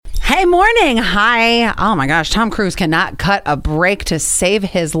Hey, morning. Hi. Oh my gosh, Tom Cruise cannot cut a break to save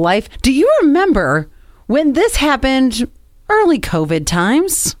his life. Do you remember when this happened? Early COVID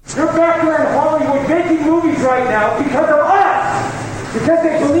times. You're back there in Hollywood making movies right now because of us. Because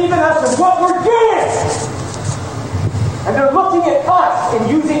they believe in us and what we're doing. And they're looking at us and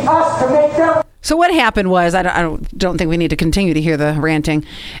using us to make them. So what happened was, I don't think we need to continue to hear the ranting,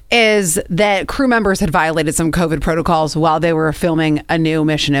 is that crew members had violated some COVID protocols while they were filming a new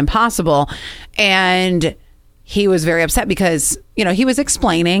Mission Impossible. And he was very upset because, he was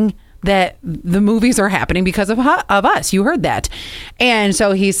explaining that the movies are happening because of us. You heard that. And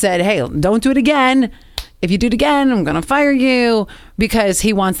so he said, hey, don't do it again. If you do it again, I'm going to fire you, because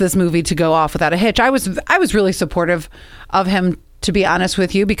he wants this movie to go off without a hitch. I was really supportive of him, to be honest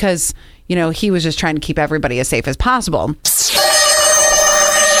with you, because, he was just trying to keep everybody as safe as possible.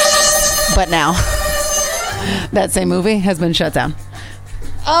 But now that same movie has been shut down.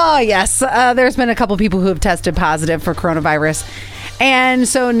 Oh, yes. There's been a couple people who have tested positive for coronavirus. And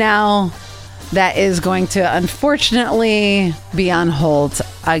so now that is going to unfortunately be on hold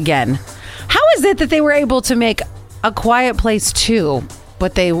again. How is it that they were able to make A Quiet Place 2,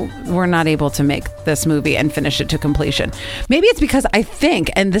 but they were not able to make this movie and finish it to completion? Maybe it's because I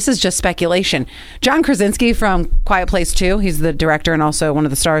think, and this is just speculation, John Krasinski from Quiet Place 2, he's the director and also one of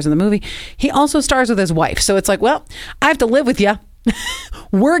the stars in the movie. He also stars with his wife. So it's like, well, I have to live with you.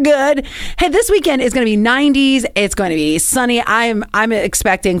 We're good. Hey, this weekend is going to be 90s. It's going to be sunny. I'm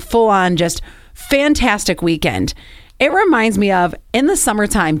expecting full on just fantastic weekend. It reminds me of in the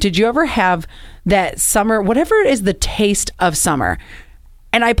summertime. Did you ever have that summer, whatever is the taste of summer?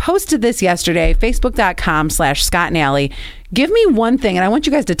 And I posted this yesterday, facebook.com/Scott and Allie. Give me one thing, and I want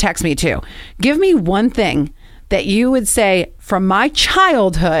you guys to text me too. Give me one thing that you would say from my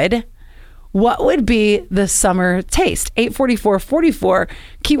childhood. What would be the summer taste? 844-44,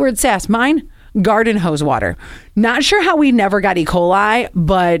 keyword sass. Mine, garden hose water. Not sure how we never got E. coli,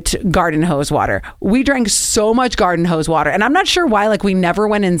 but garden hose water. We drank so much garden hose water. And I'm not sure why, we never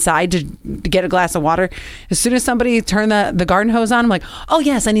went inside to get a glass of water. As soon as somebody turned the garden hose on, I'm like, oh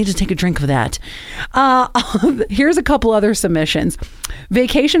yes, I need to take a drink of that. Here's a couple other submissions.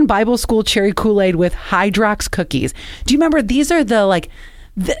 Vacation Bible School cherry Kool-Aid with Hydrox cookies. Do you remember these are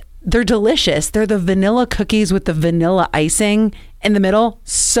they're delicious. They're the vanilla cookies with the vanilla icing in the middle.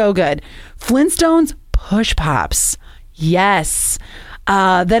 So good. Flintstones Push Pops. Yes.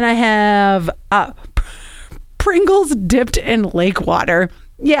 Then I have Pringles dipped in lake water.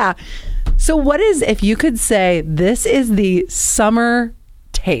 Yeah. So what is, if you could say this is the summer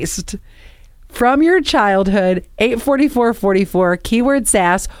taste from your childhood, 844-44, keyword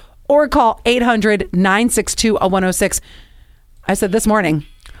sass, or call 800-962-0106. I said this morning,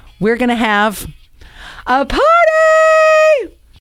 we're going to have a party